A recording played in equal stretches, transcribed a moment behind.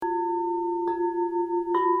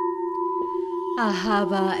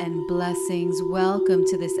Ahava and blessings. Welcome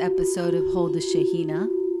to this episode of Hold the Shehina.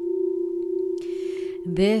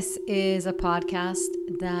 This is a podcast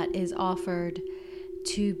that is offered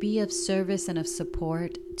to be of service and of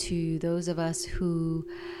support to those of us who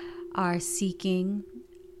are seeking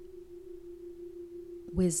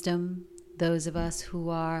wisdom, those of us who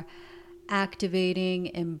are activating,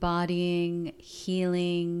 embodying,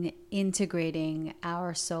 healing, integrating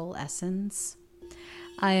our soul essence.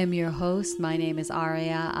 I am your host. My name is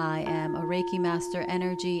Arya. I am a Reiki Master,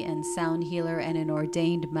 energy and sound healer, and an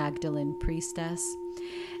ordained Magdalene priestess.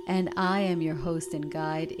 And I am your host and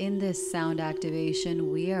guide. In this sound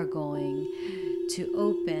activation, we are going to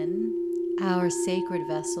open our sacred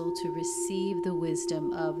vessel to receive the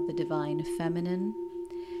wisdom of the divine feminine,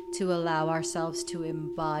 to allow ourselves to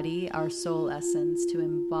embody our soul essence, to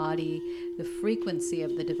embody the frequency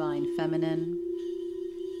of the divine feminine.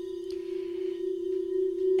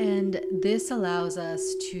 And this allows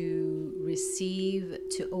us to receive,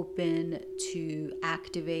 to open, to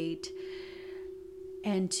activate,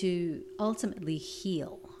 and to ultimately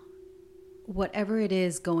heal whatever it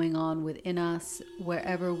is going on within us,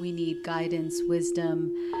 wherever we need guidance,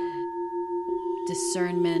 wisdom,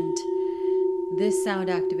 discernment. This sound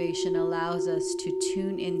activation allows us to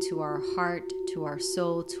tune into our heart, to our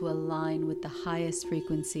soul, to align with the highest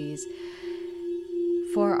frequencies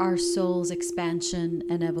for our soul's expansion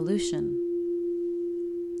and evolution.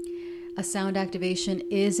 A sound activation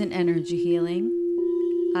is an energy healing.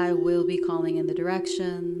 I will be calling in the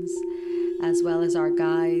directions as well as our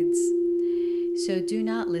guides. So do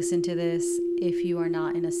not listen to this if you are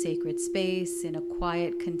not in a sacred space, in a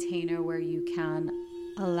quiet container where you can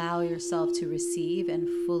allow yourself to receive and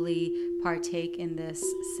fully partake in this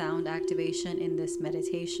sound activation, in this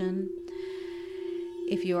meditation.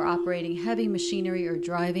 If you are operating heavy machinery or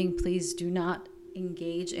driving, please do not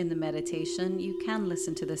engage in the meditation. You can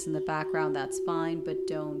listen to this in the background, that's fine, but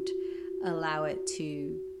don't allow it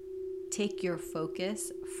to take your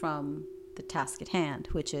focus from the task at hand,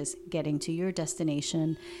 which is getting to your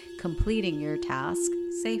destination, completing your task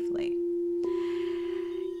safely.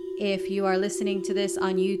 If you are listening to this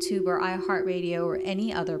on YouTube or iHeartRadio or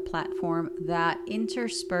any other platform that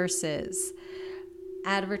intersperses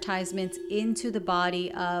advertisements into the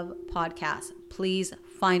body of podcasts, please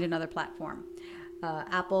find another platform.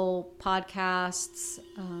 Apple Podcasts,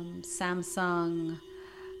 Samsung.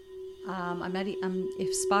 If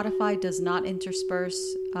Spotify does not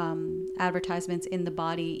intersperse advertisements in the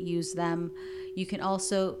body, use them. You can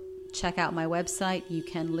also check out my website. You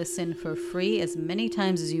can listen for free as many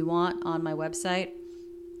times as you want on my website,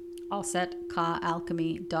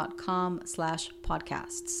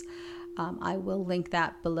 allsetkaalchemy.com/podcasts. I will link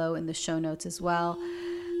that below in the show notes as well.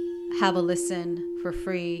 Have a listen for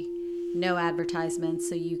free, no advertisements,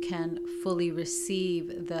 so you can fully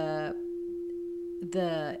receive the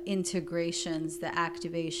integrations, the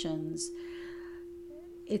activations.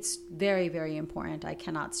 It's very, very important. I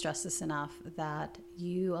cannot stress this enough, that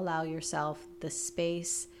you allow yourself the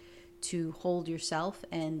space to hold yourself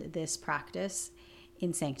and this practice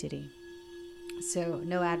in sanctity. So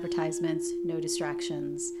no advertisements, no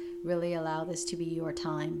distractions. Really allow this to be your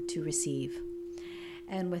time to receive.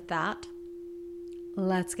 And with that,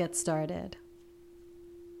 let's get started.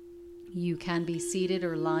 You can be seated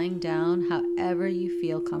or lying down, however you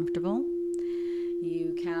feel comfortable.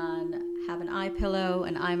 You can have an eye pillow,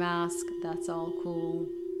 an eye mask, that's all cool.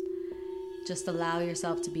 Just allow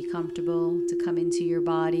yourself to be comfortable, to come into your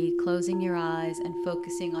body, closing your eyes and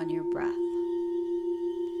focusing on your breath.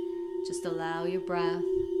 Just allow your breath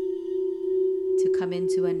to come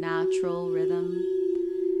into a natural rhythm,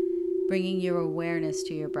 bringing your awareness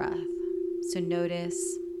to your breath. So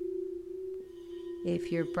notice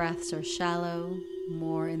if your breaths are shallow,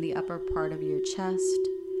 more in the upper part of your chest,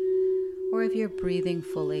 or if you're breathing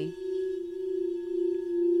fully.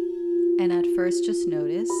 And at first, just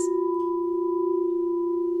notice.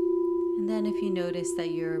 And then if you notice that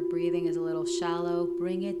your breathing is a little shallow,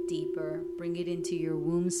 bring it deeper. Bring it into your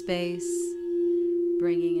womb space,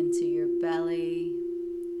 bringing into your belly,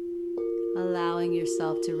 allowing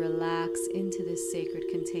yourself to relax into this sacred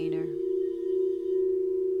container.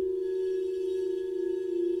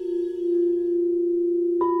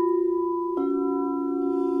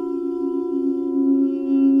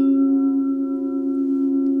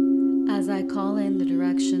 As I call in the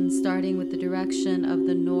direction, starting with the direction of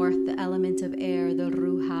the north, the element of air, the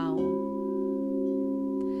Ruhao.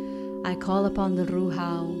 I call upon the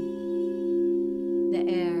Ruhao, the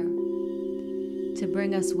air, to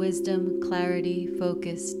bring us wisdom, clarity,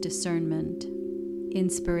 focus, discernment,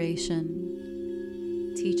 inspiration.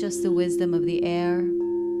 Teach us the wisdom of the air.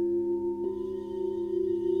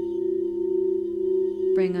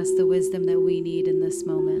 bring us the wisdom that we need in this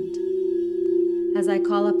moment. As I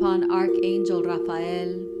call upon Archangel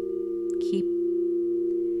Raphael,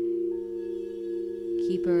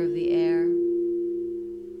 keeper of the air,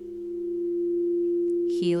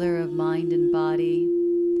 healer of mind and body,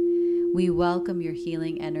 we welcome your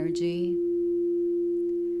healing energy.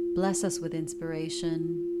 Bless us with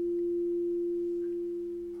inspiration.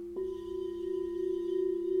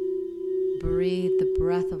 Breathe the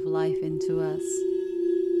breath of life into us.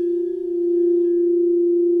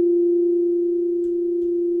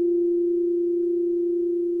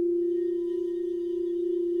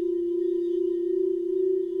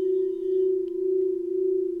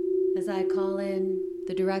 As I call in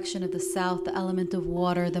the direction of the south, the element of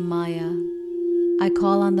water, the Maya, I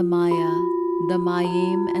call on the Maya, the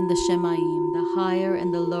Mayim and the Shemayim, the higher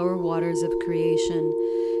and the lower waters of creation,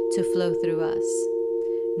 to flow through us,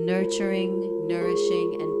 nurturing,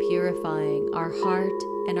 nourishing, and purifying our heart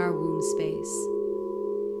and our womb space,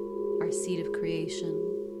 our seat of creation.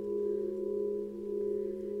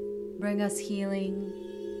 Bring us healing,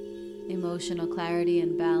 emotional clarity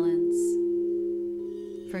and balance,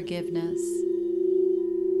 forgiveness,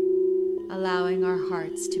 allowing our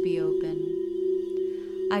hearts to be open.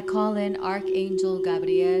 I call in Archangel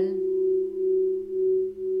Gabriel,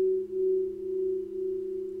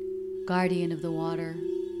 guardian of the water.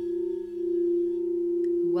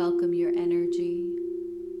 Welcome your energy.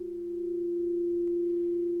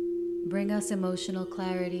 Bring us emotional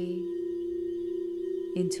clarity,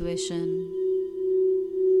 intuition.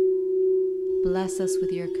 Bless us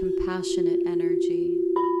with your compassionate energy.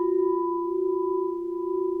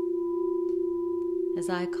 As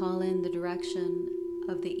I call in the direction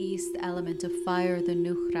of the east element of fire, the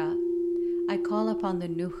Nukhra, I call upon the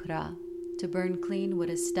Nukhra to burn clean what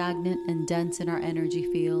is stagnant and dense in our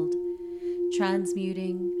energy field,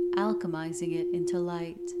 transmuting, alchemizing it into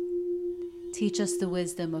light. Teach us the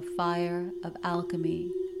wisdom of fire, of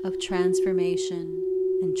alchemy, of transformation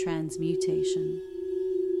and transmutation.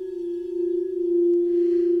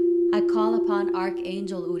 I call upon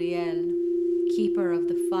Archangel Uriel, keeper of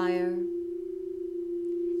the fire.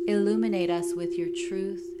 Illuminate us with your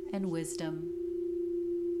truth and wisdom.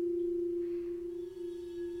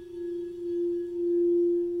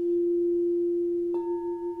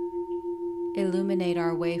 Illuminate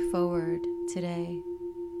our way forward today.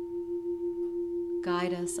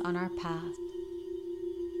 Guide us on our path.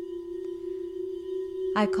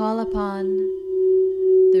 I call upon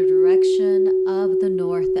the direction of the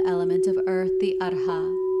north, the element of earth, the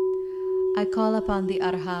Arha. I call upon the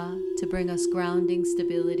Arha to bring us grounding,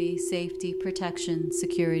 stability, safety, protection,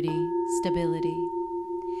 security, stability.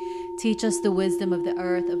 Teach us the wisdom of the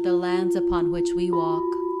earth, of the lands upon which we walk.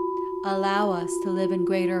 Allow us to live in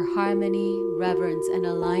greater harmony, reverence, and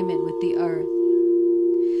alignment with the earth.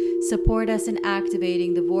 Support us in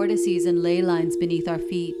activating the vortices and ley lines beneath our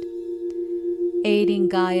feet, aiding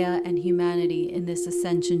Gaia and humanity in this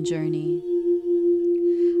ascension journey.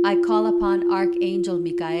 I call upon Archangel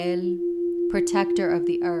Michael, protector of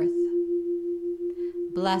the earth.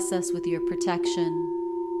 Bless us with your protection.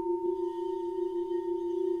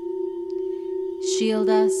 Shield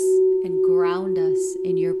us and ground us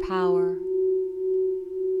in your power,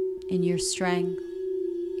 in your strength,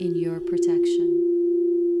 in your protection.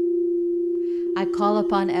 I call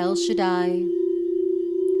upon El Shaddai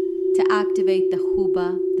to activate the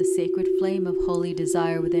Huba, the sacred flame of holy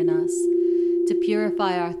desire within us, to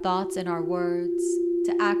purify our thoughts and our words,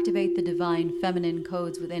 to activate the divine feminine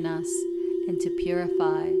codes within us, and to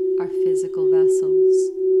purify our physical vessels.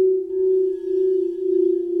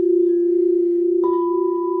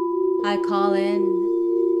 I call in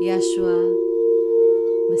Yeshua,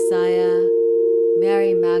 Messiah,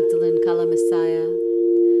 Mary Magdalene Kala Messiah,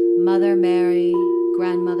 Mother Mary,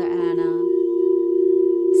 Grandmother Anna,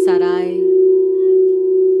 Sarai,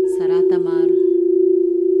 Saratamar,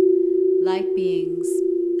 light beings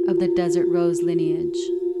of the Desert Rose lineage.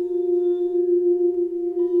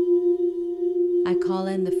 I call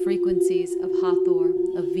in the frequencies of Hathor,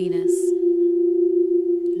 of Venus,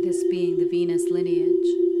 this being the Venus lineage.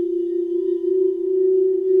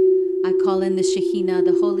 I call in the Shekhinah,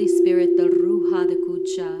 the Holy Spirit, the Ruach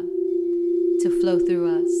HaKodesh, to flow through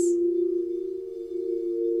us,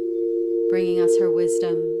 bringing us her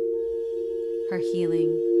wisdom, her healing,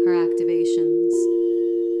 her activations.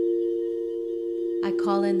 I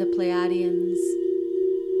call in the Pleiadians,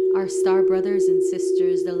 our star brothers and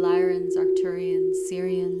sisters, the Lyrans, Arcturians,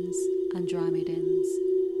 Sirians, Andromedans,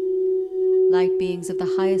 light beings of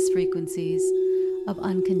the highest frequencies of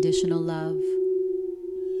unconditional love,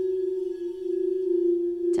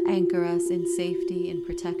 to anchor us in safety and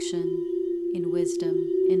protection, in wisdom,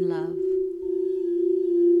 in love.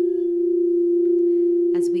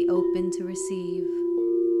 As we open to receive,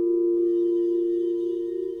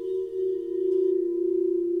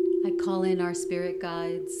 I call in our spirit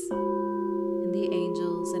guides and the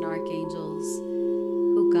angels and archangels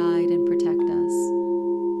who guide and protect us.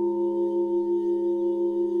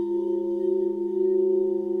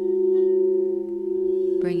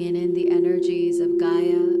 Bringing in the energies of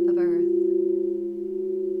Gaia, of Earth,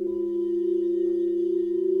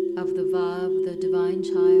 of the Vav, the Divine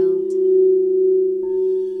Child,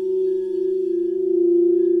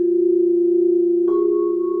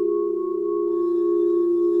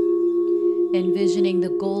 envisioning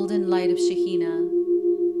the golden light of Shekhinah,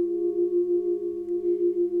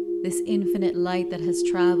 this infinite light that has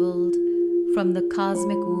traveled from the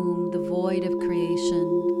cosmic womb, the void of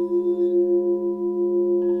creation,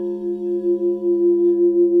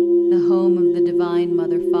 the home of the Divine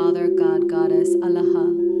Mother, Father, God, Goddess,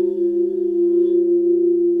 Allah.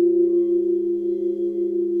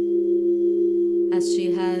 As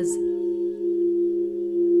she has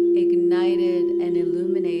ignited and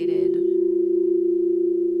illuminated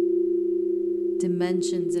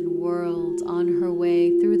dimensions and worlds on her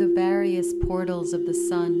way through the various portals of the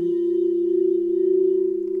sun,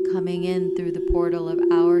 coming in through the portal of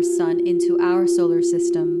our sun into our solar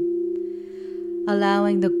system,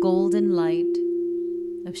 allowing the golden light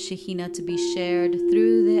of Shekhinah to be shared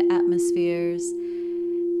through the atmospheres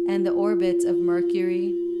and the orbits of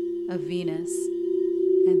Mercury, of Venus,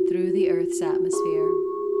 and through the Earth's atmosphere,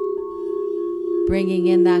 bringing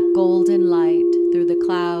in that golden light through the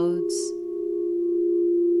clouds,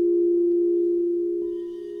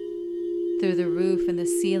 through the roof and the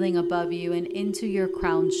ceiling above you, and into your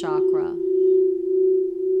crown chakra.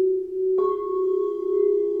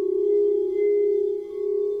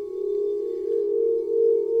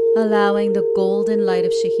 Allowing the golden light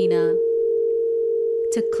of Shekhinah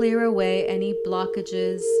to clear away any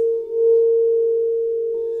blockages,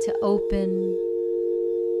 to open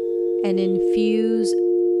and infuse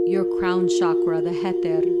your crown chakra, the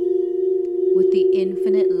Heter, with the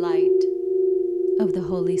infinite light of the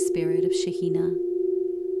Holy Spirit of Shekhinah.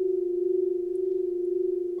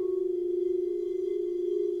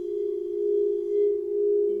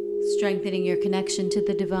 Strengthening your connection to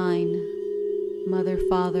the Divine, Mother,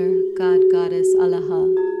 Father, God, Goddess,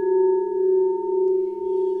 Allah.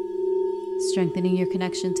 Strengthening your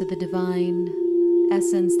connection to the Divine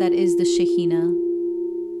Essence that is the Shekhinah.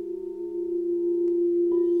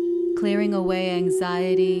 Clearing away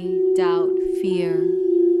anxiety, doubt, fear.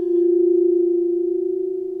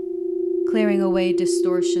 Clearing away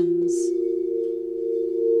distortions.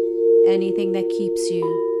 Anything that keeps you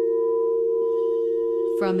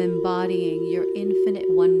from embodying your infinite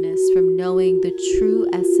oneness, from knowing the true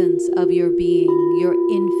essence of your being, your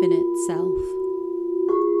infinite self.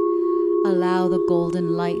 Allow the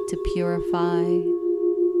golden light to purify,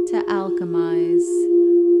 to alchemize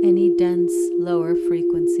any dense lower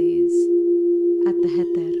frequencies at the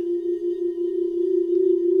Heter.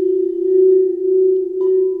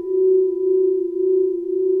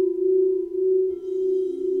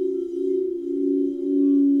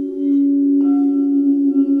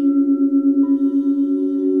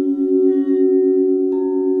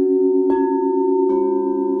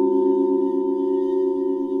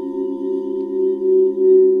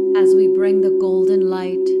 As we bring the golden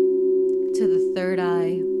light to the third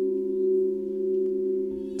eye,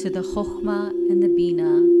 to the Chokhmah and the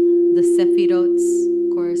Bina, the Sephirots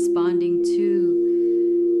corresponding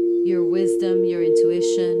to your wisdom, your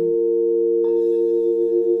intuition.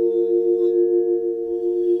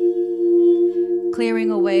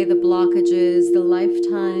 Clearing away the blockages, the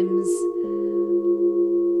lifetimes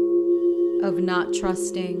of not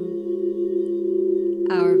trusting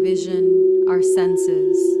our vision, our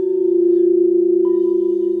senses.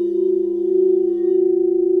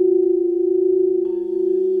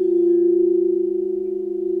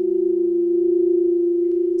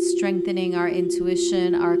 Strengthening our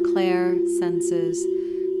intuition, our clair senses,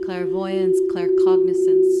 clairvoyance,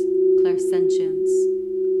 claircognizance, clairsentience,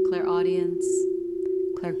 clairaudience,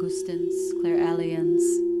 clairgustance, clairalience,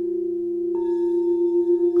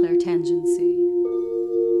 clairtangency.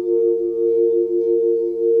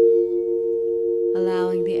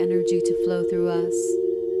 Allowing the energy to flow through us.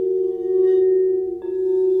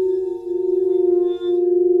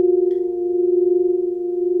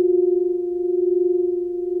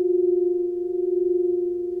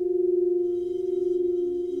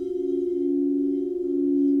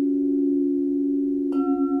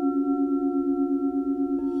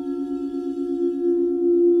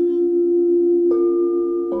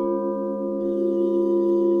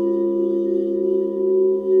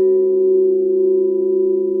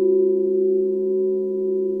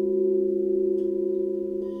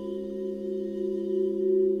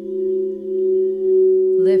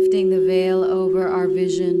 lifting the veil over our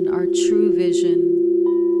vision, our true vision.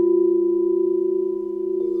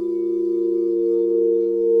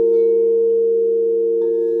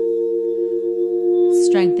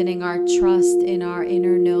 Strengthening our trust in our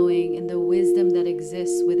inner knowing and the wisdom that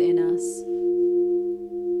exists within us.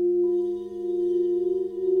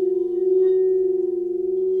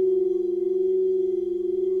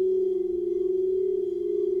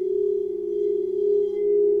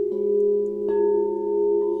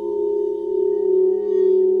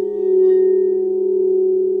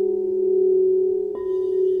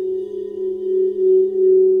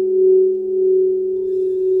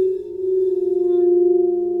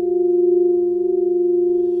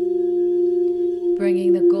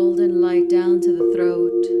 Bringing the golden light down to the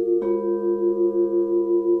throat,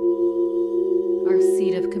 our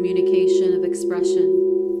seat of communication, of expression,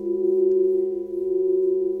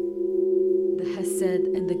 the Hesed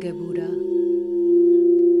and the Geburah,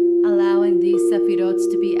 allowing these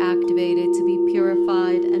sephirots to be activated, to be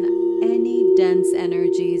purified, and any dense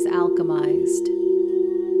energies alchemized.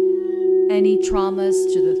 Any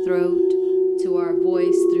traumas to the throat, to our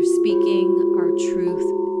voice through speaking our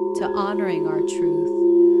truth, to honoring our truth,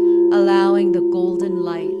 allowing the golden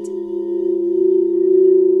light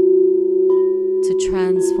to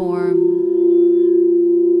transform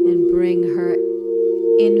and bring her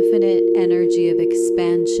infinite energy of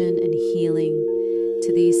expansion and healing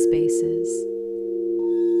to these spaces,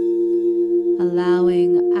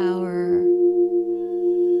 allowing our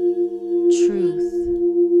truth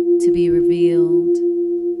to be revealed,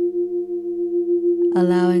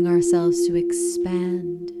 allowing ourselves to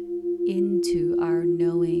expand into our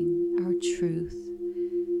knowing, our truth.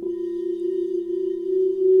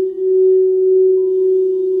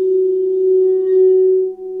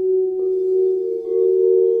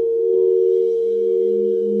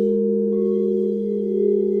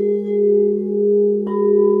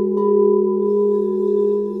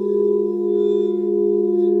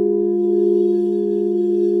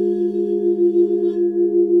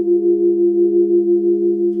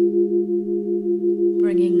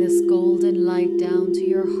 Bringing this golden light down to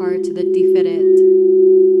your heart, to the Tiferet.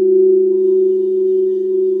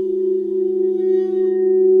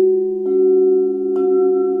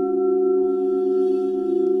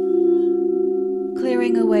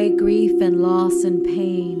 Clearing away grief and loss and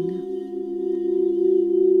pain.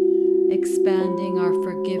 Expanding our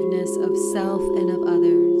forgiveness of self and of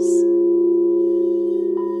others.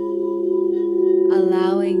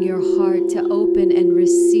 Allowing your heart to open and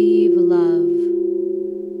receive love.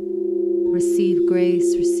 Receive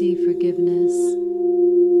grace, receive forgiveness.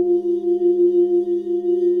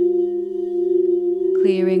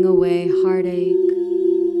 Clearing away heartache.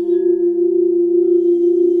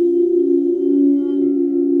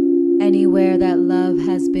 Anywhere that love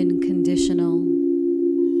has been conditional.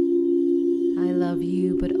 I love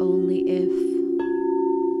you, but only if.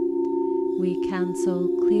 We cancel,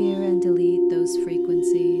 clear, and delete those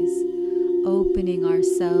frequencies, opening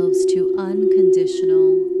ourselves to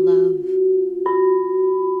unconditional love.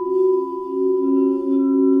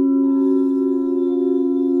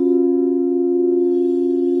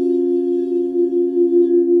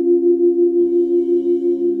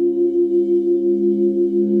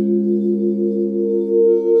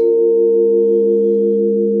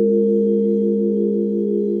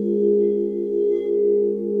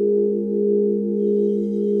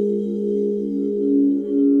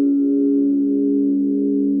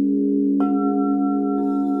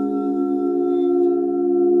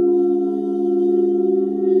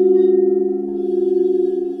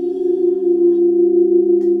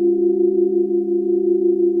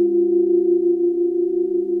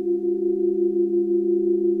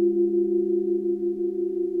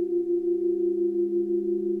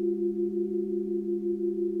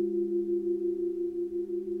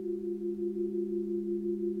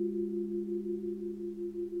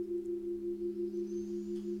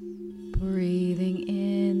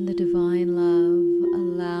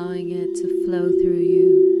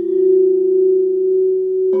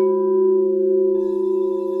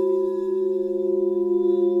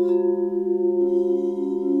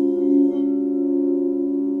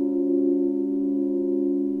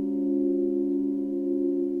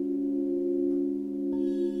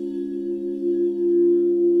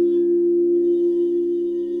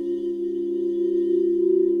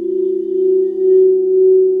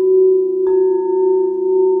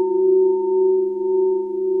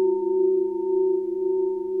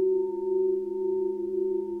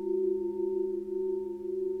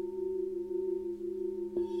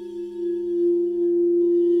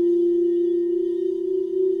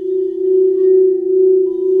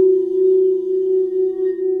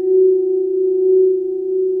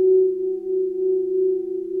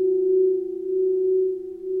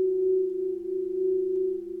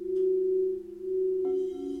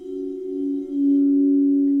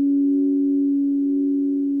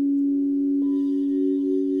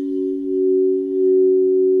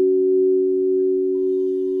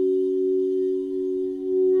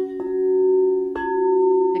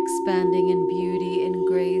 in beauty, in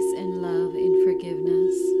grace, in love, in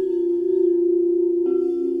forgiveness.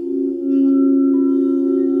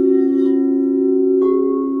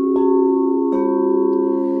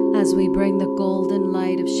 As we bring the golden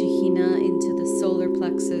light of Shekhinah into the solar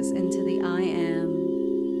plexus, into the I Am,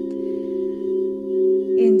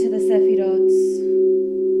 into the Sephirots,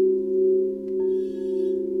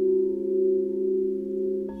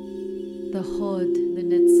 the Hod, the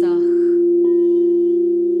Netzach,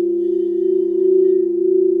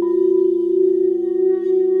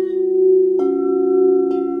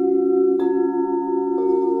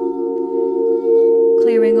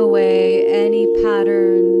 clearing away any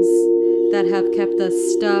patterns that have kept us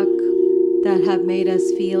stuck, that have made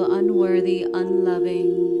us feel unworthy,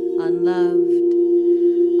 unloving, unloved,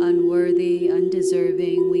 unworthy,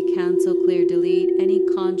 undeserving. We cancel, clear, delete any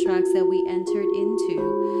contracts that we entered into,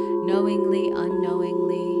 knowingly,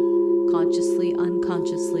 unknowingly, consciously,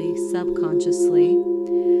 unconsciously, subconsciously,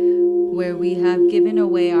 where we have given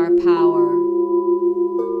away our power.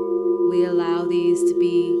 We allow these to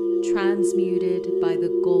be transmuted by the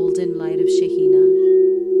golden light of Shekhinah,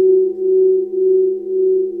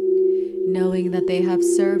 knowing that they have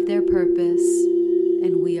served their purpose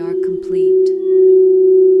and we are complete.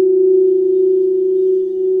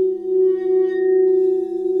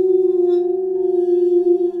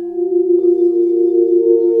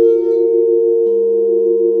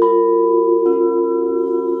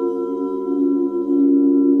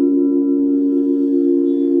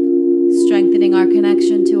 Strengthening our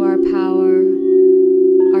connection to our power,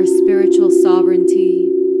 our spiritual sovereignty.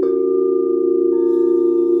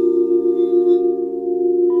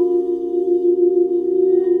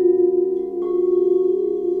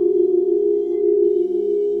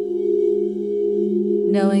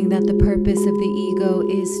 Knowing that the purpose of the ego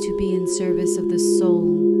is to be in service of the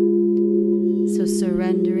soul. So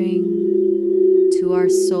surrendering to our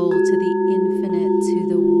soul, to the infinite, to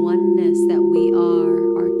the oneness that we are,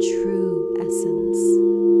 our true essence.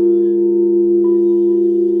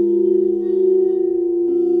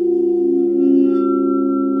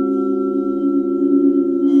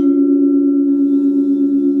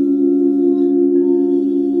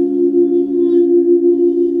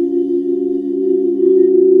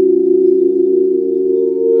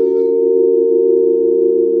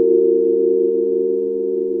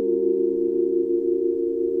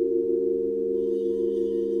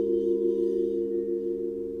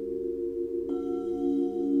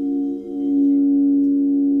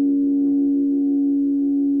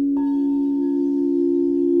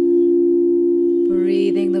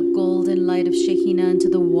 Breathing the golden light of Shekhinah into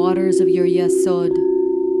the waters of your Yesod,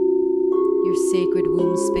 your sacred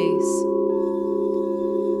womb space.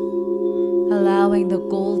 Allowing the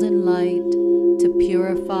golden light to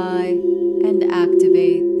purify and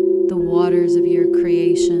activate the waters of your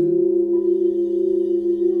creation.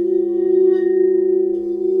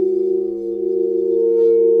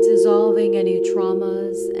 Dissolving any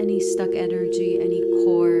traumas, any stuck energy, any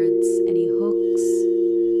cords, any hooks,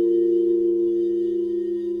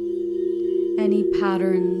 any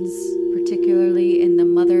patterns, particularly in the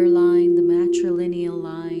mother line, the matrilineal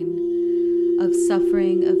line, of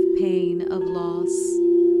suffering, of pain, of loss.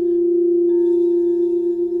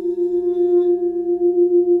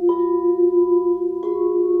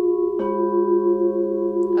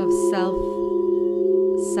 Of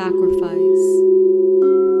self-sacrifice.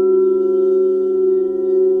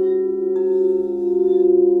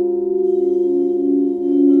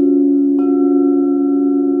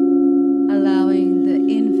 Allowing the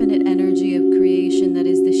infinite energy of creation that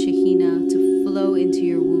is the Shekhinah to flow into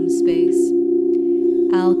your womb space,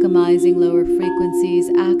 alchemizing lower frequencies,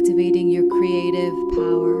 activating your creative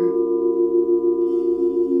power.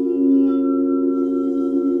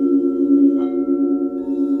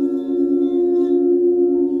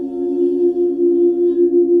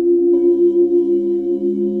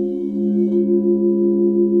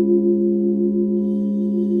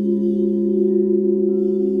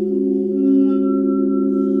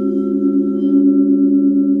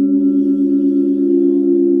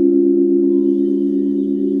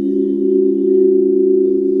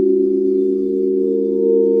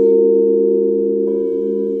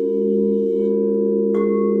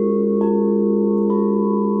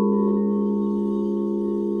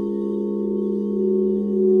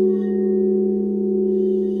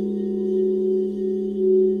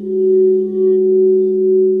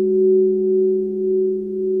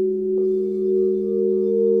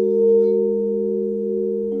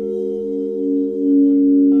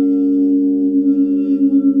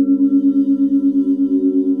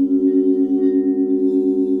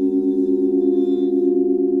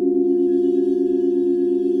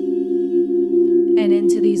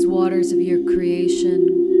 into these waters of your creation,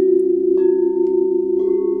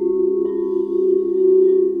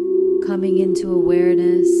 coming into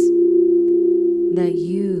awareness that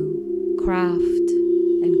you craft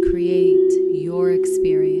and create your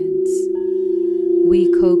experience.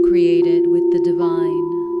 We co-created with the divine.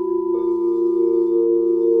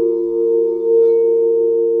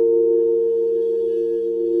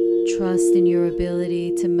 Trust in your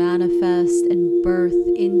ability to manifest and birth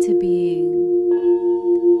into being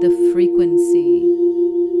the frequency,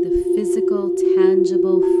 the physical,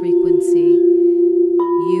 tangible frequency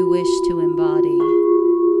you wish to embody.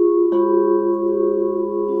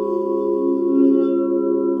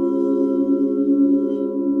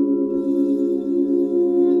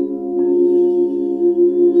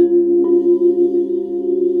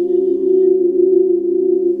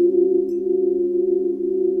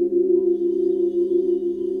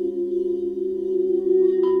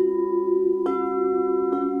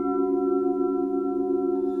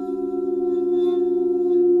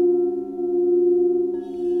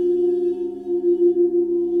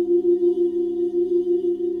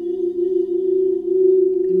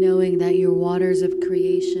 Knowing that your waters of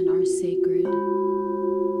creation are sacred.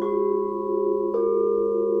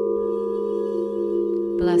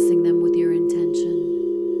 Blessing them with your intention.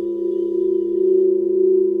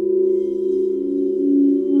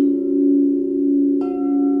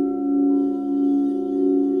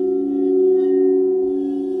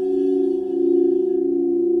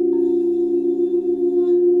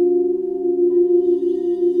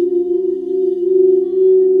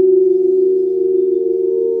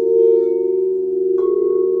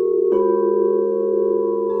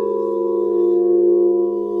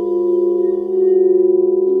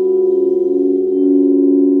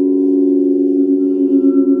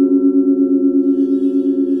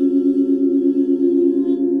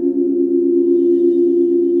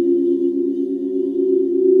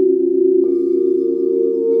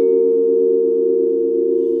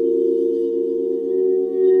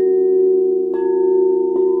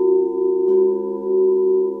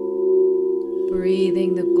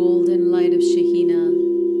 Breathing the golden light of Shekhinah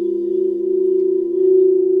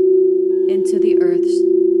into the earth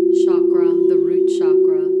chakra, the root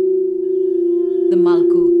chakra, the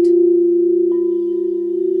Malkut.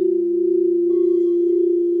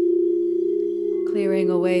 Clearing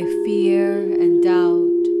away fear and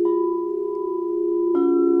doubt.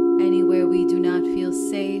 Anywhere we do not feel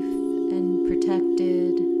safe and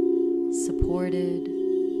protected, supported.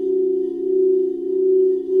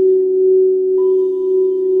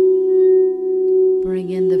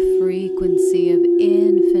 Bring in the frequency of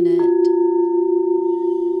infinite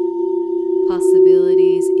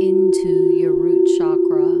possibilities into your root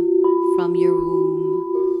chakra, from your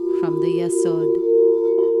womb, from the Yesod.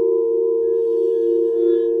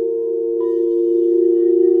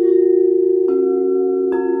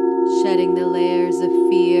 Shedding the layers of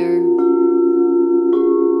fear,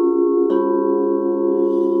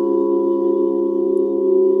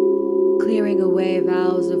 clearing away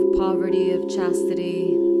vows of poverty, of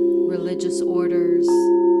chastity, religious orders,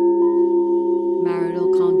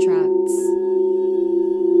 marital contracts,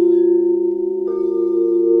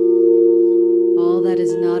 all that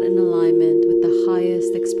is not in alignment with the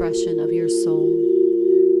highest expression of your soul.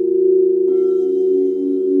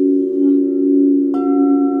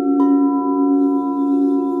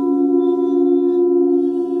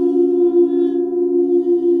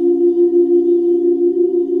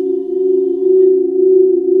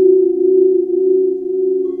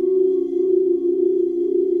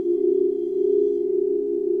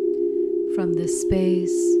 From the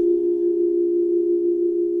space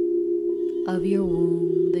of your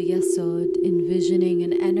womb, the Yesod, envisioning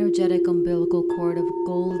an energetic umbilical cord of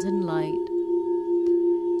golden light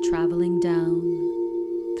traveling down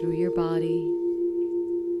through your body,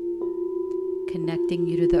 connecting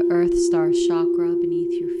you to the Earth Star chakra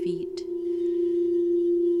beneath your feet,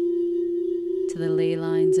 to the ley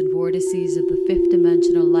lines and vortices of the fifth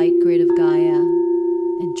dimensional light grid of Gaia,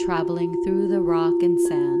 and traveling through the rock and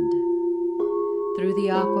sand, through the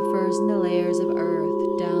aquifers and the layers of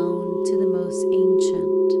earth, down to the most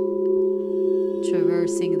ancient,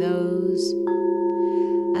 traversing those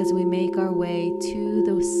as we make our way to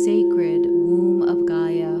the sacred womb of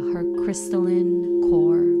Gaia, her crystalline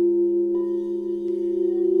core.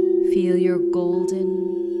 Feel your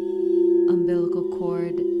golden umbilical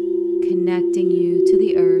cord connecting you to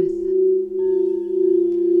the earth,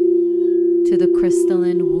 to the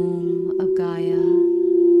crystalline womb of Gaia.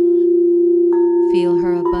 Feel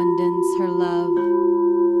her abundance, her love,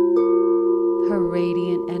 her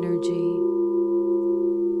radiant energy.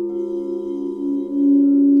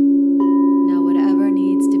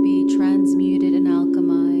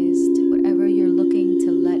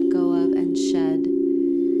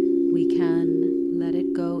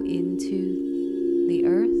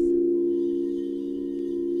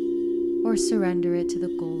 or surrender it to the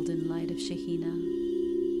golden light of Shekhinah.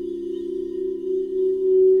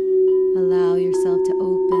 Allow yourself to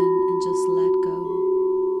open and just let go.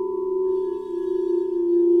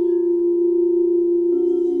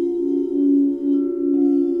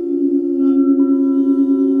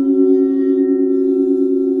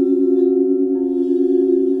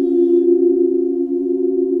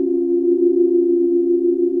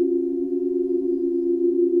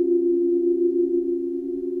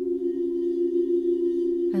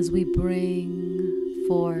 As we bring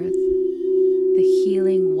forth the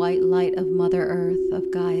healing white light of Mother Earth, of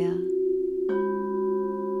Gaia,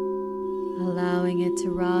 allowing it to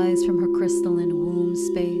rise from her crystalline womb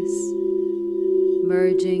space,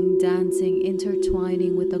 merging, dancing,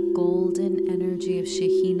 intertwining with the golden energy of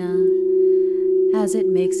Shekhinah as it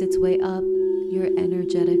makes its way up your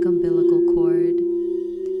energetic umbilical cord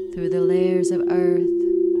through the layers of earth,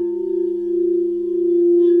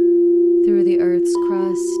 through the earth's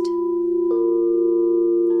crust,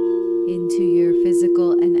 into your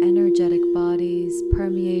physical and energetic bodies,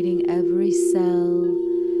 permeating every cell,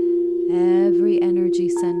 every energy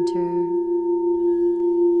center,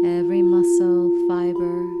 every muscle,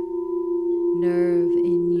 fiber, nerve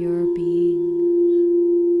in your being.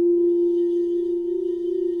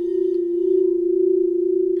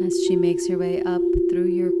 As she makes her way up through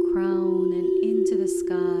your crown and into the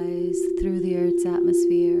skies, through the Earth's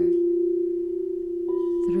atmosphere,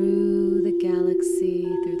 through the galaxy,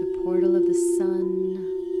 through the portal of the sun,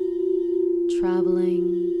 traveling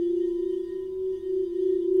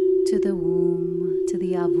to the womb, to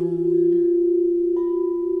the Avun,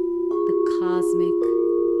 the cosmic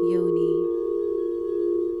yoni,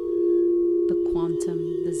 the quantum,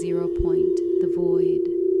 the 0 point, the void,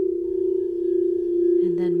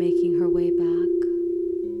 and then making her way back.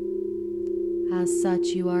 As such,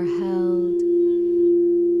 you are held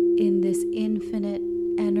in this infinite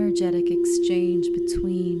energetic exchange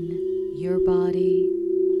between your body,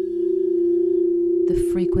 the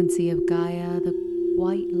frequency of Gaia, the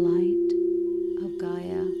white light of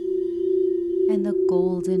Gaia, and the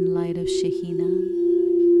golden light of Shekhinah,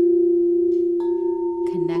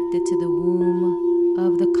 connected to the womb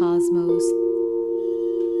of the cosmos,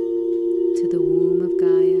 to the womb of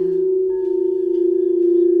Gaia.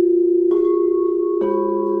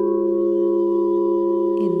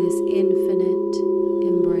 In this infinite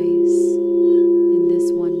embrace, in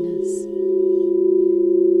this oneness.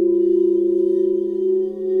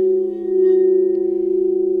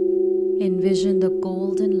 Envision the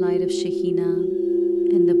golden light of Shekhinah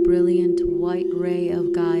and the brilliant white ray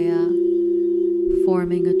of Gaia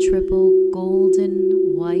forming a triple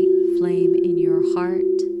golden white flame in your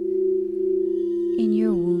heart, in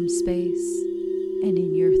your womb space, and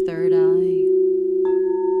in your third eye.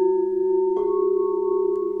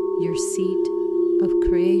 Your seat of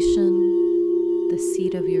creation, the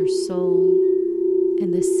seat of your soul,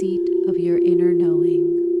 and the seat of your inner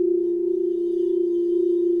knowing.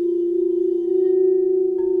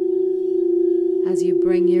 As you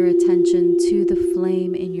bring your attention to the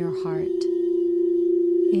flame in your heart,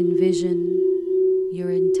 envision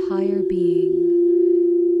your entire being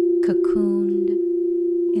cocooned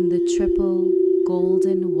in the triple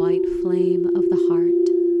golden white flame of the heart.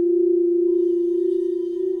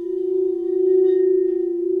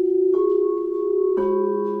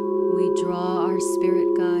 We draw our spirit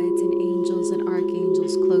guides and angels and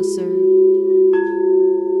archangels closer.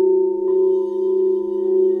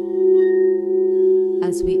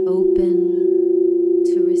 As we open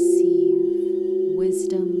to receive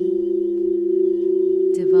wisdom,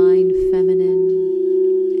 divine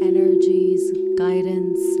feminine energies,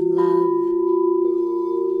 guidance, love.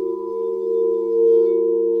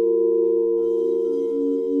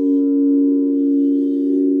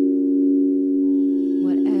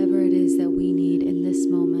 Whatever it is that we need in this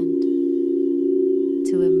moment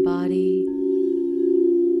to embody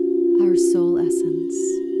our soul essence.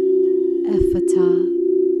 Ephata,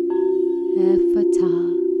 Ephata,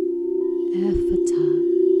 Ephata.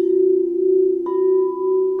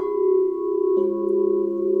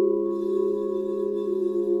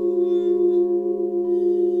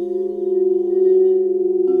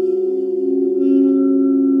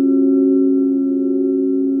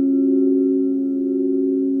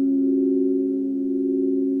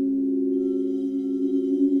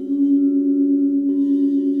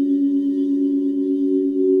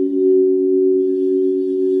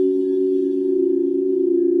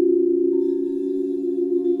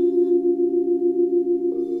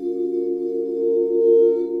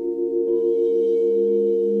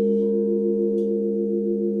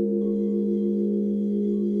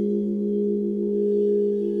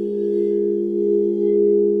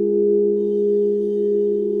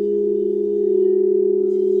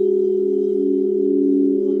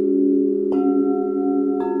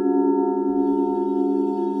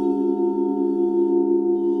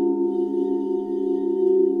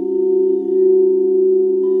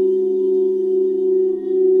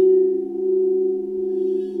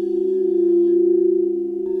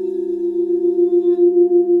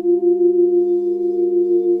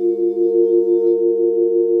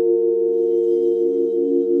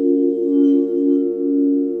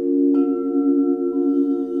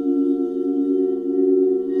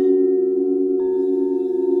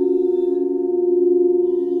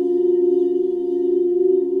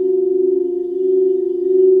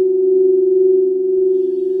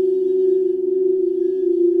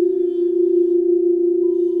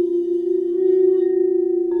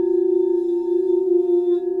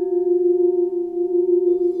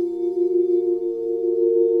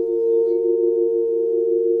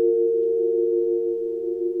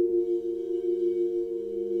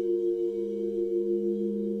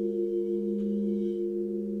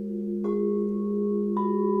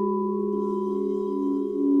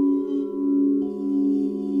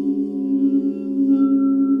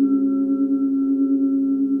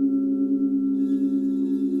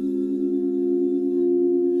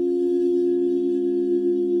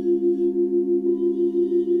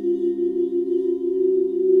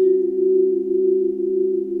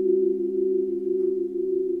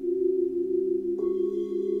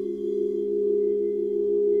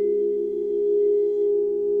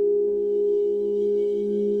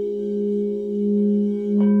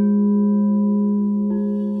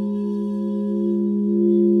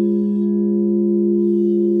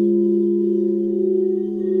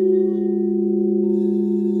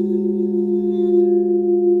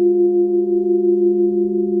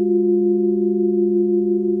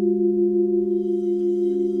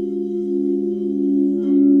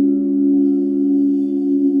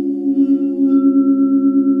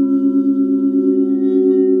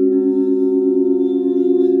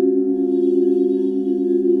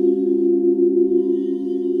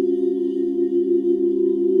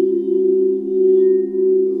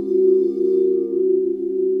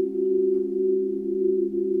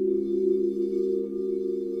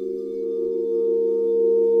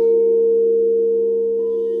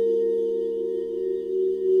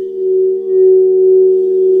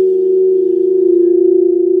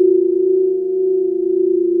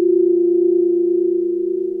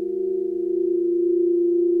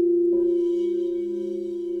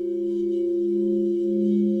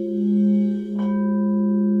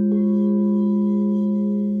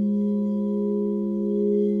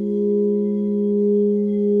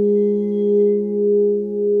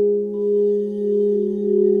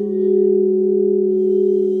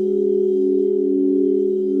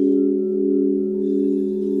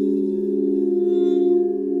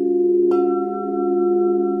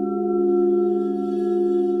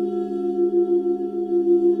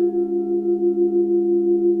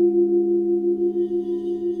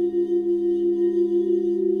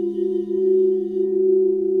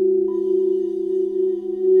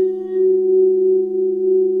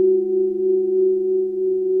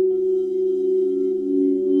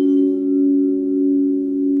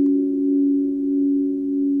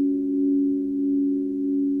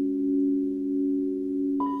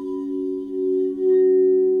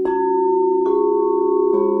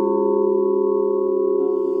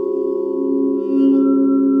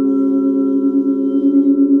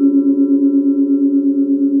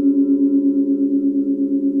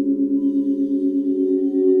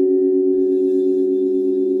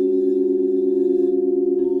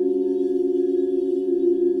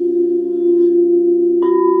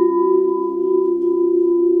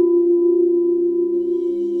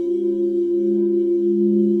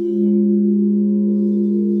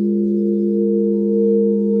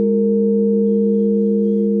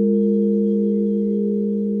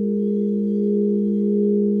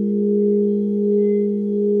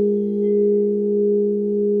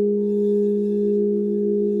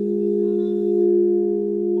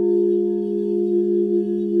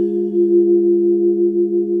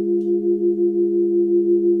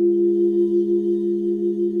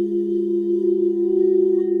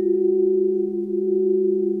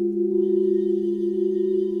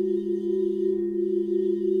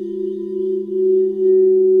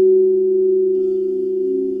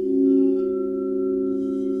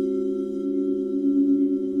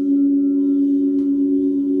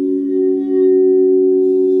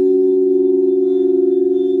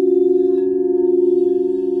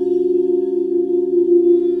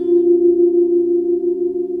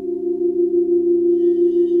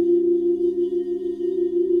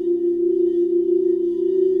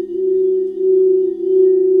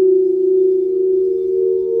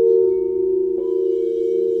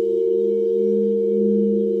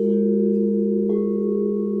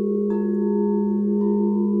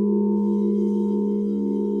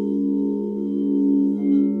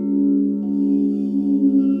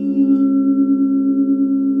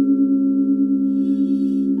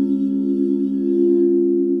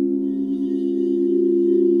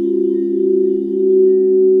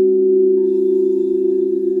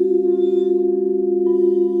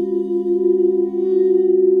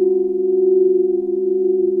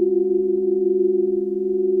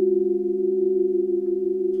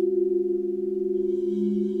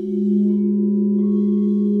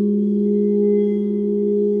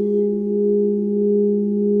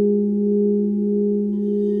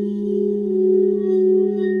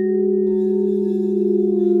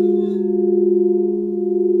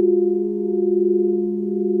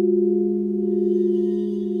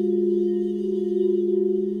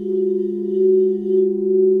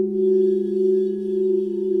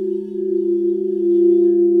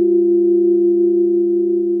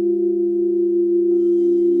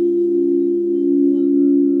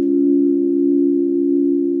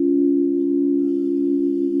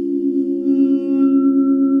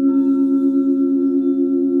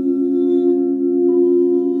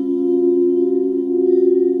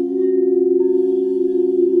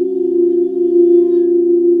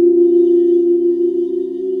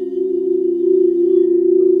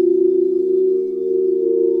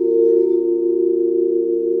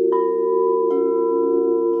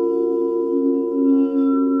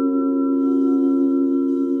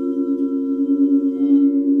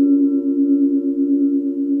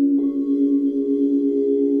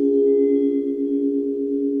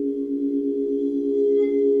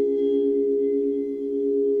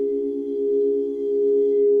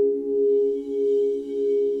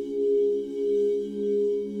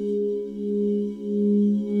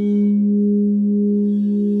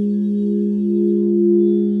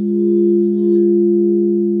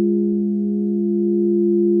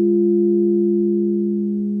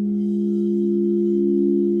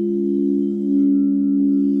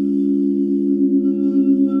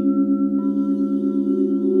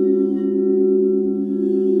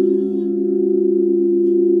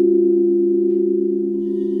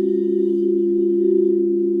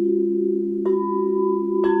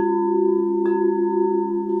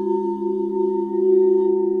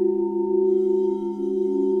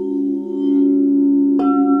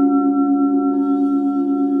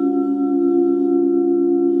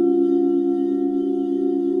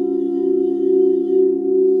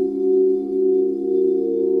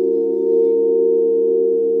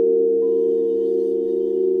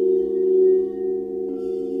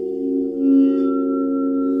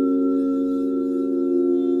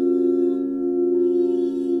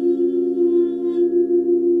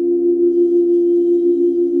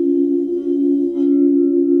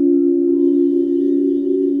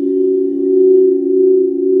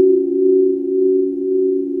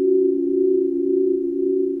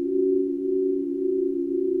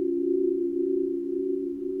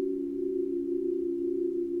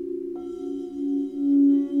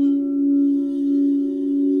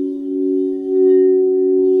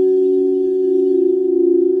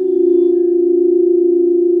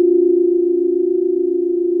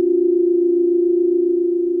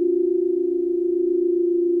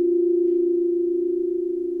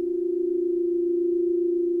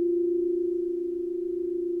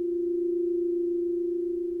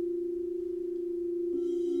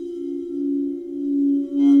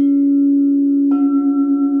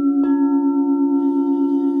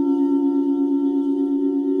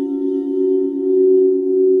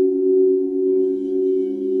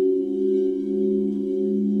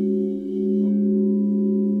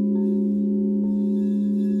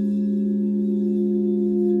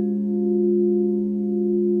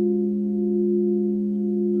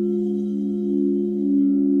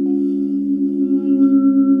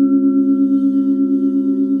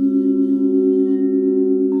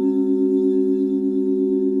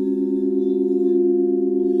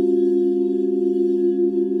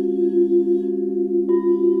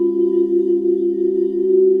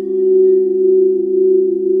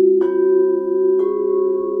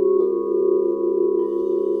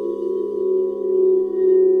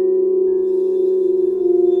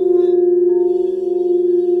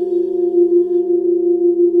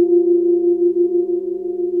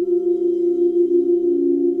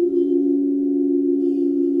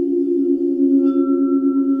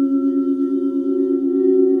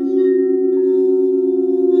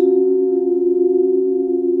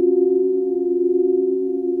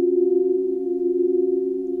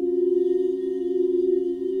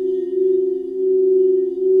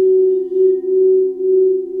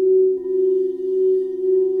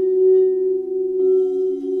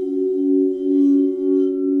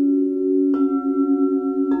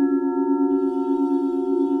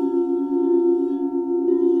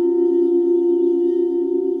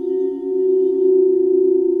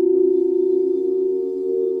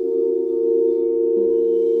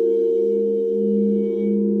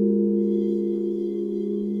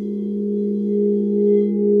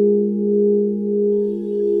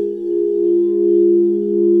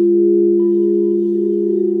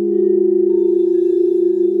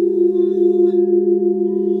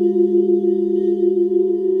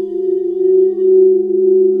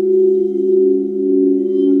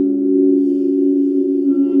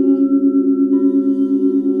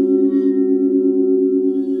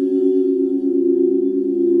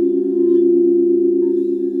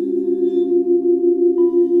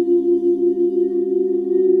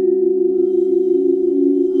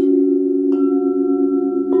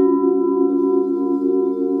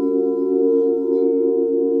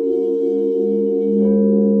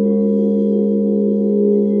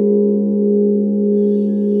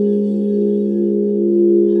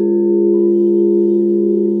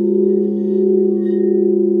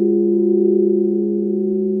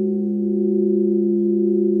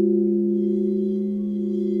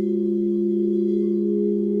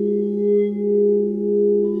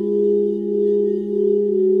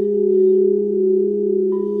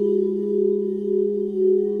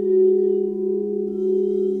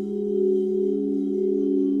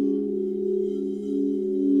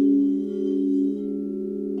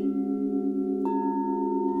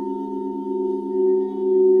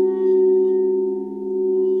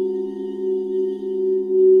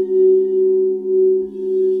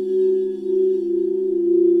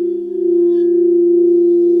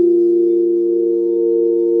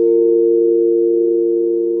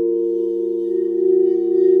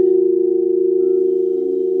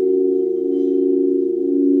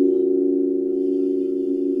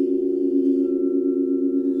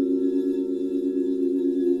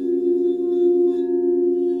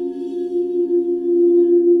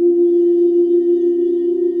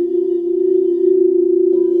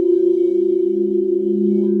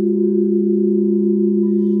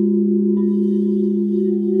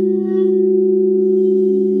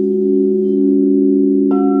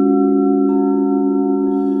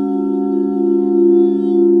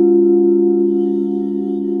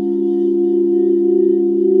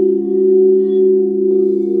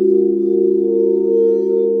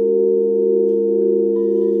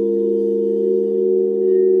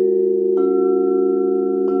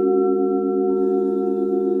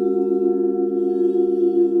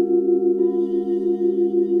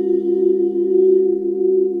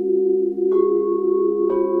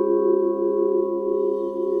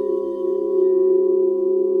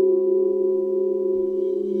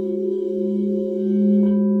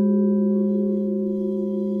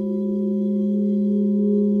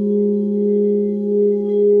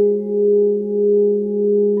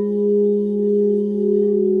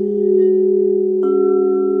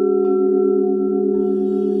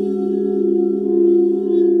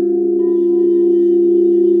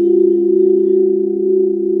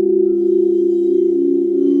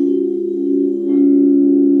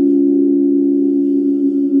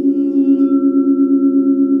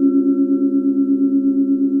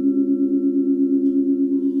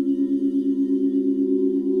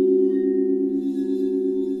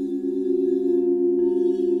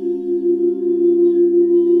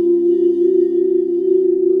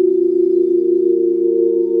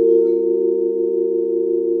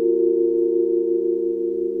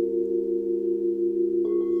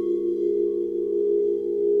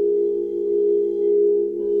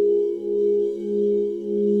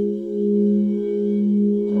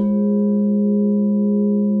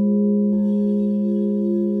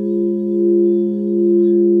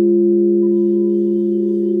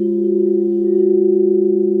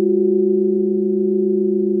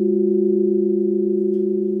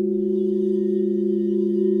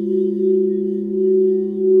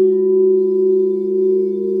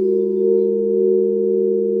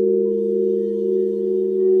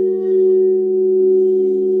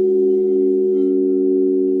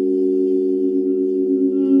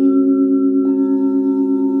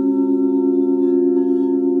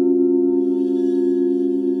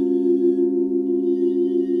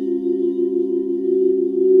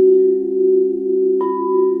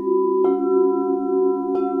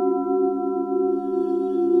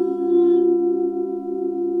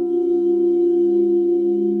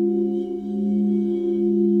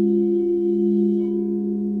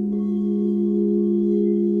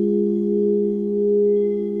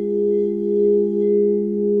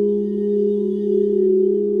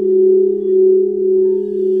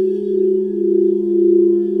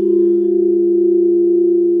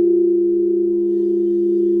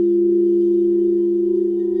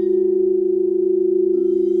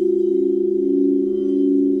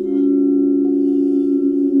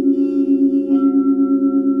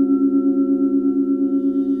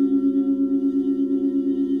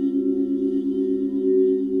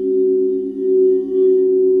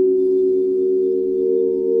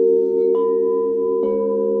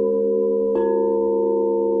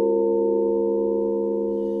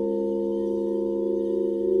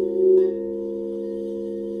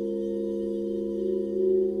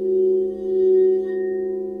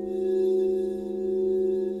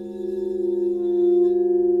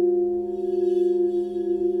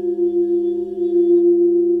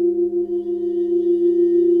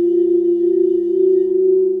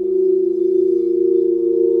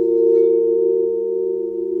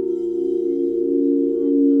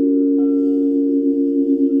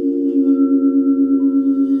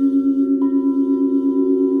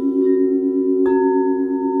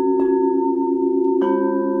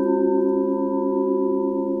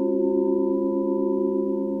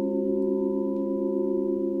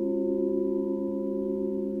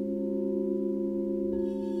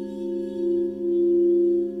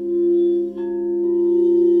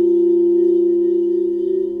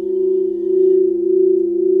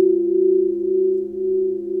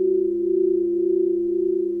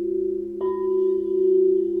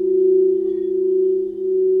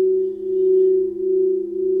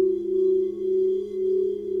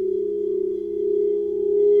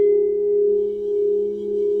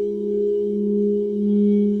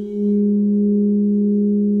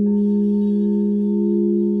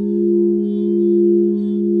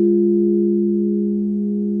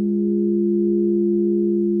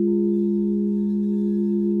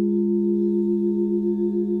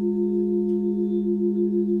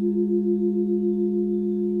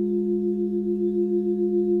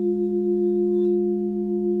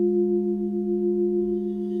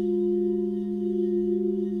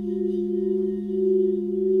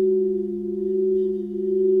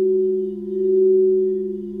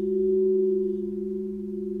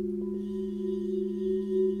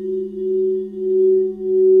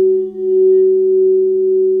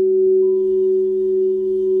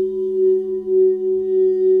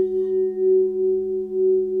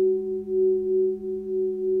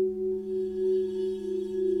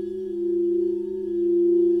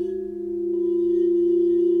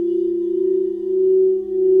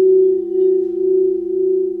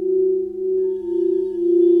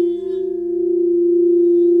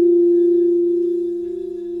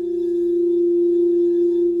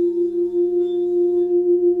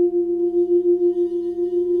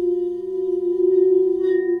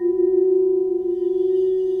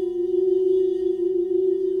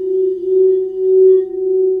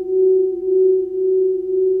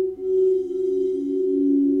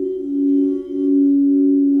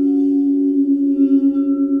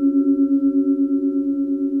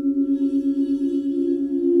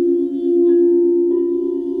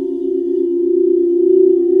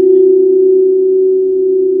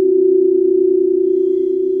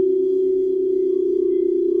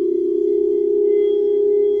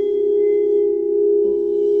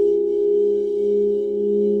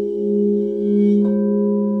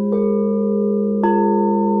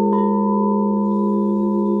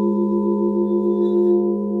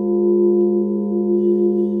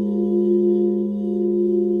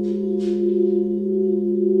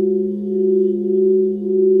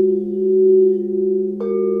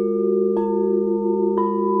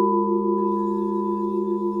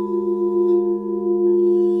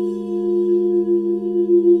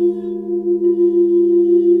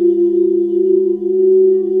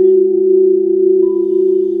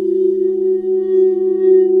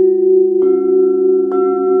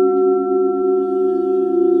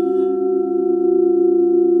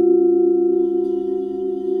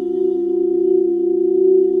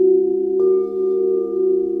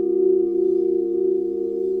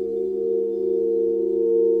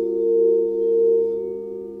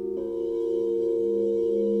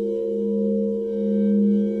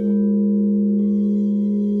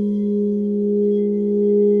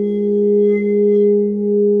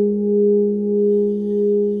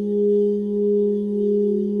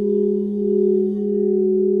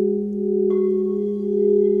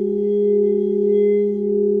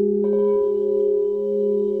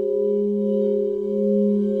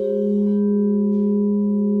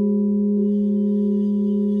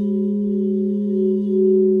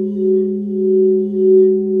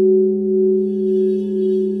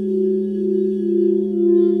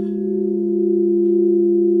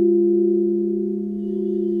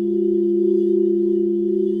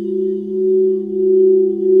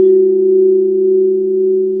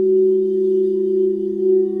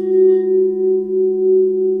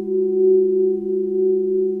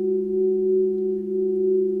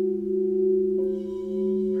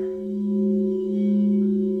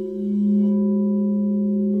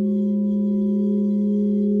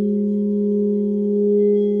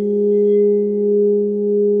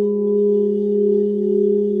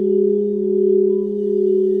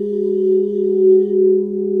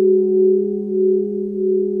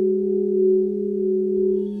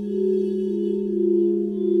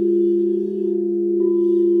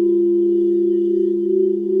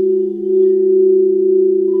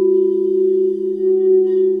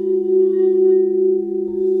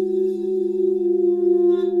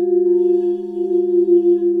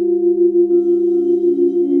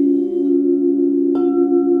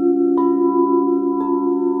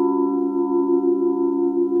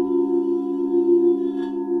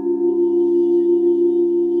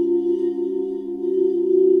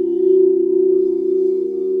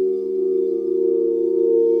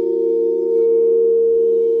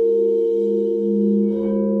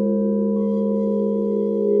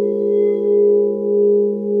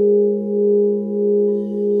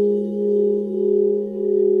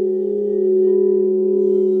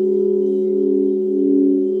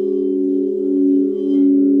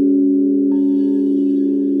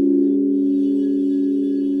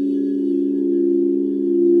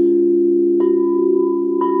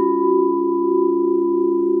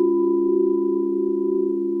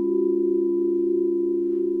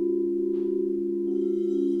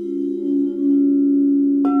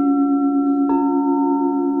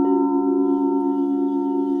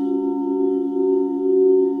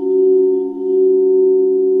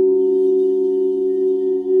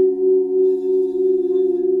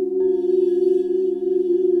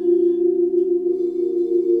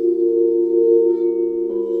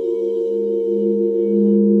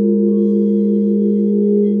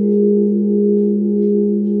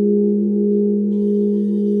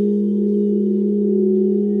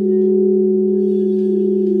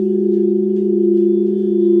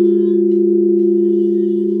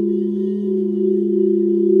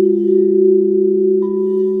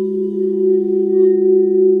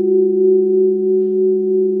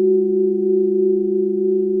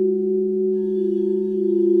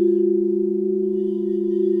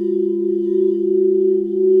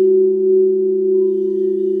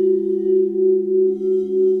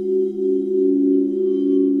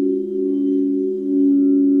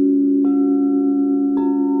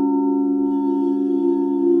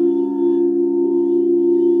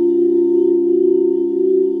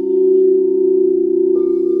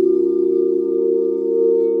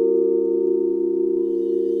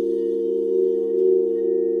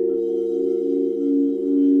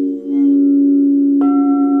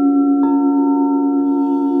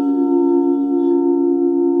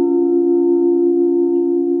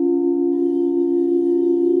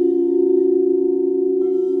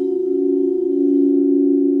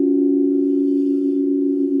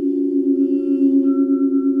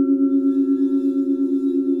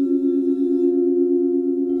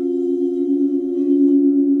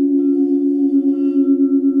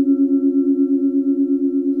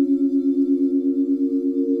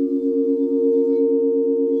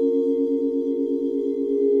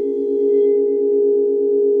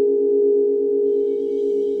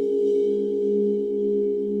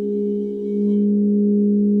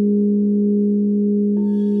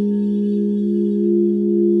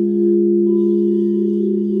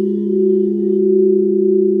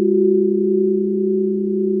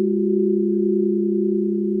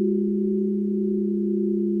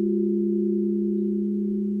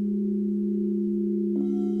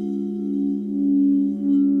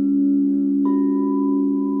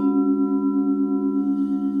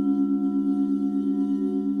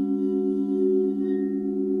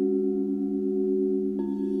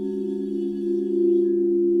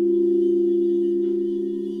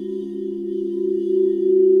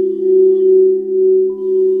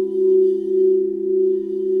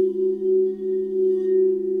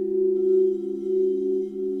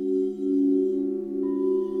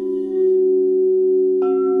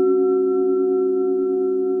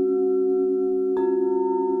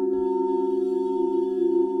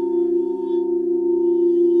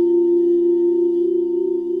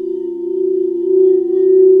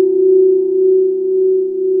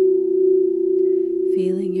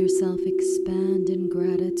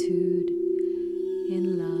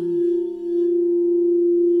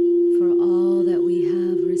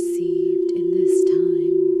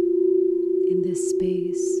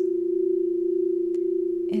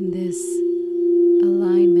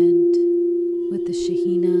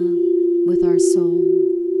 Shekhinah, with our soul,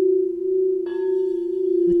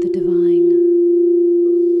 with the divine.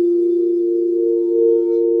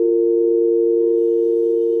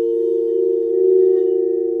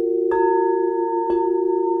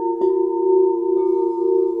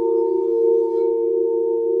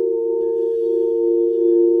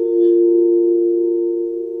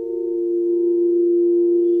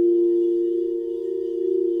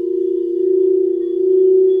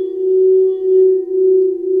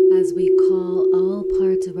 As we call all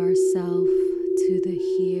parts of ourself to the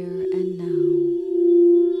here and now,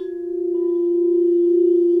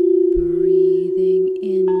 breathing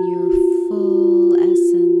in your full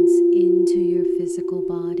essence into your physical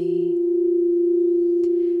body,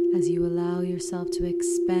 as you allow yourself to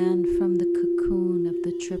expand from the cocoon of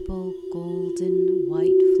the triple golden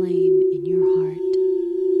white flame in your heart,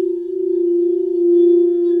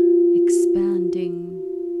 expanding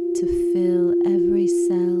to fill every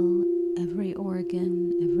cell, every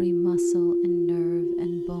organ, every muscle and nerve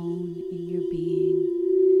and bone in your being.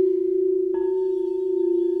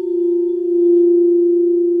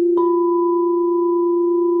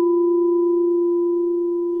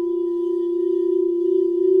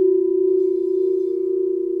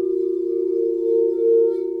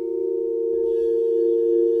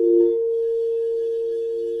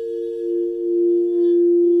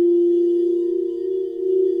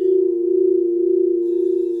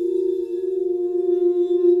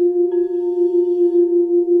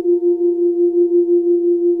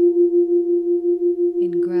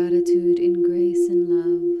 In gratitude, in grace and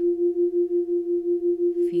love,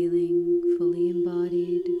 feeling fully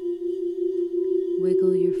embodied.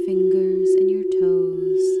 Wiggle your fingers and your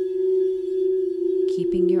toes,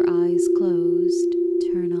 keeping your eyes closed.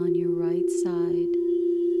 Turn on your right side,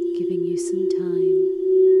 giving you some time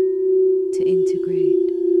to integrate,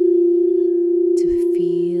 to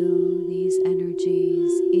feel these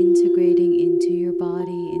energies integrating into your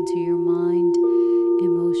body, into your mind,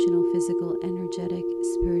 emotional, physical, energetic,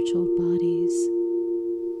 spiritual bodies.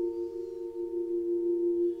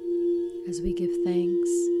 As we give thanks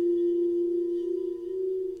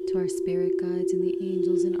to our spirit guides and the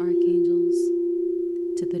angels and archangels,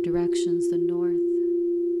 to the directions, the north,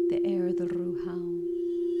 the air, the Ruhao,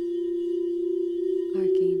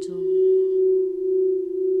 Archangel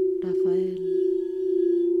Raphael,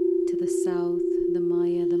 to the south, the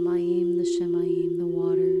Maya, the Mayim, the Shemayim, the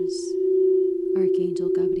waters, Archangel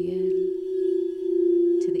Gabriel,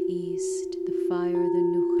 to the east, the fire, the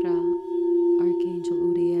Nukhra, Archangel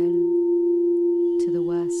Uriel, to the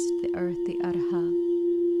west, the earth, the Arha,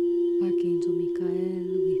 Archangel Michael.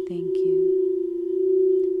 We thank you,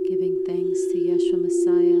 giving thanks to Yeshua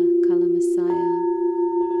Messiah, Kala Messiah,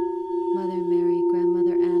 Mother Mary,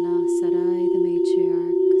 Grandmother Anna, Sarai the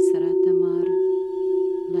matriarch, Sarat Tamar,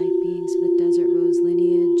 light beings of the Desert Rose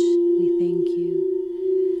lineage. We thank you.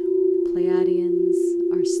 Pleiadians,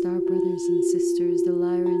 our star brothers and sisters, the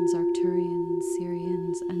Lyrans, Arcturians,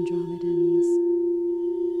 Syrians, Andromedans.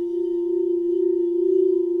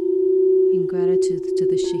 In gratitude to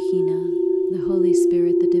the Shekhinah, the Holy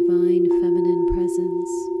Spirit, the divine feminine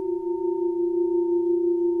presence,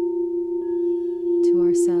 to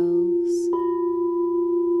ourselves,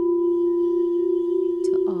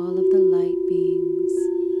 to all of the light beings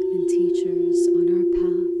and teachers on our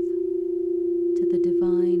path, to the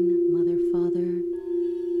divine Mother, Father,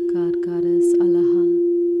 God, Goddess, Allah,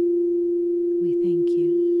 we thank you.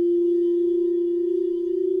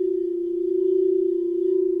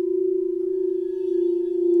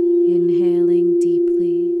 Inhaling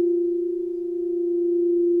deeply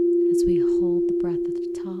as we hold the breath at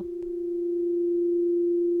the top,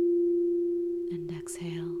 and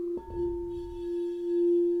exhale,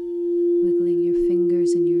 wiggling your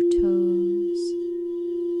fingers and your toes,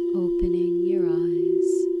 opening your eyes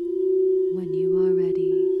when you are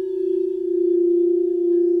ready.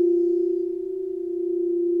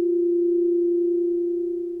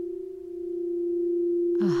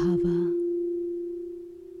 Ahava.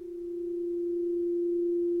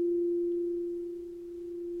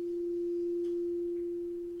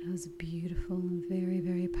 That was beautiful and very,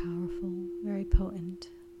 very powerful, very potent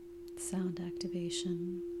sound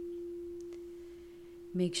activation.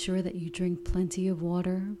 Make sure that you drink plenty of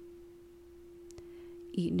water,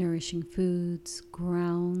 eat nourishing foods,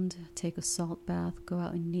 ground, take a salt bath, go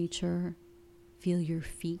out in nature, feel your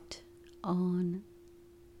feet on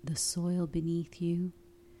the soil beneath you.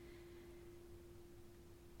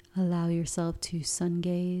 Allow yourself to sun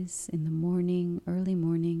gaze in the morning, early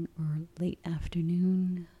morning, or late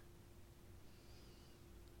afternoon.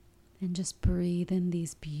 And just breathe in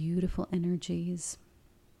these beautiful energies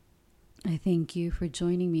I thank you for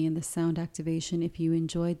joining me in the sound activation. If you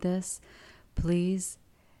enjoyed this, please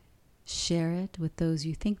share it with those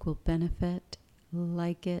you think will benefit.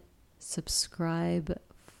 Like it, subscribe,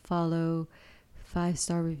 follow,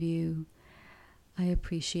 5-star review. I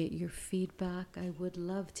appreciate your feedback. I would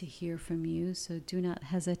love to hear from you, so do not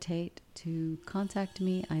hesitate to contact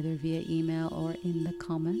me either via email or in the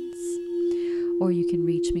comments. Or you can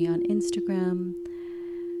reach me on Instagram.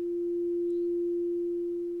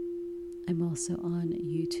 I'm also on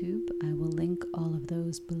YouTube. I will link all of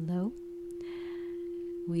those below.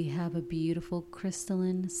 We have a beautiful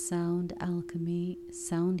crystalline sound alchemy,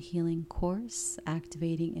 sound healing course,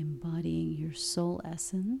 activating, embodying your soul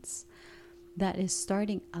essence, that is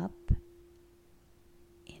starting up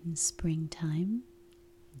in springtime.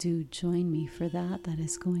 Do join me for that. That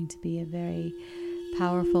is going to be a very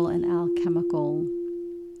powerful and alchemical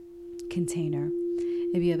container.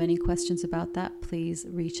 If you have any questions about that, please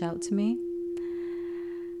reach out to me.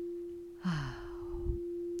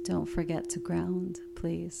 Don't forget to ground,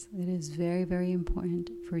 please. It is very, very important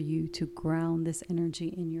for you to ground this energy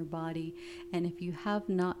in your body. And if you have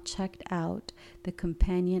not checked out the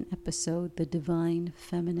companion episode, The Divine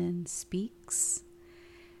Feminine Speaks,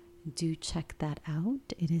 do check that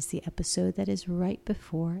out. It is the episode that is right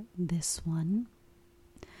before this one.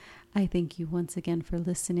 I thank you once again for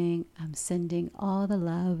listening. I'm sending all the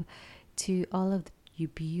love to all of you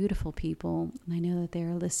beautiful people. I know that there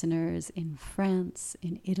are listeners in France,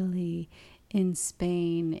 in Italy, in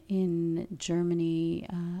Spain, in Germany,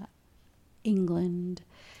 England,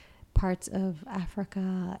 parts of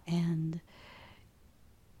Africa, and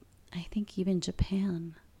I think even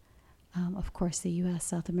Japan. Of course, the U.S.,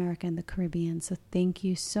 South America, and the Caribbean. So thank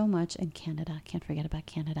you so much. And Canada. Can't forget about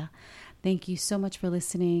Canada. Thank you so much for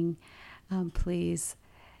listening. Please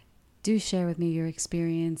do share with me your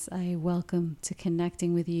experience. I welcome to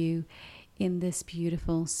connecting with you in this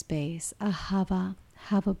beautiful space. Ahava.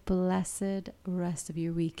 Have a blessed rest of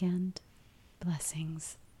your weekend.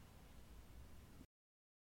 Blessings.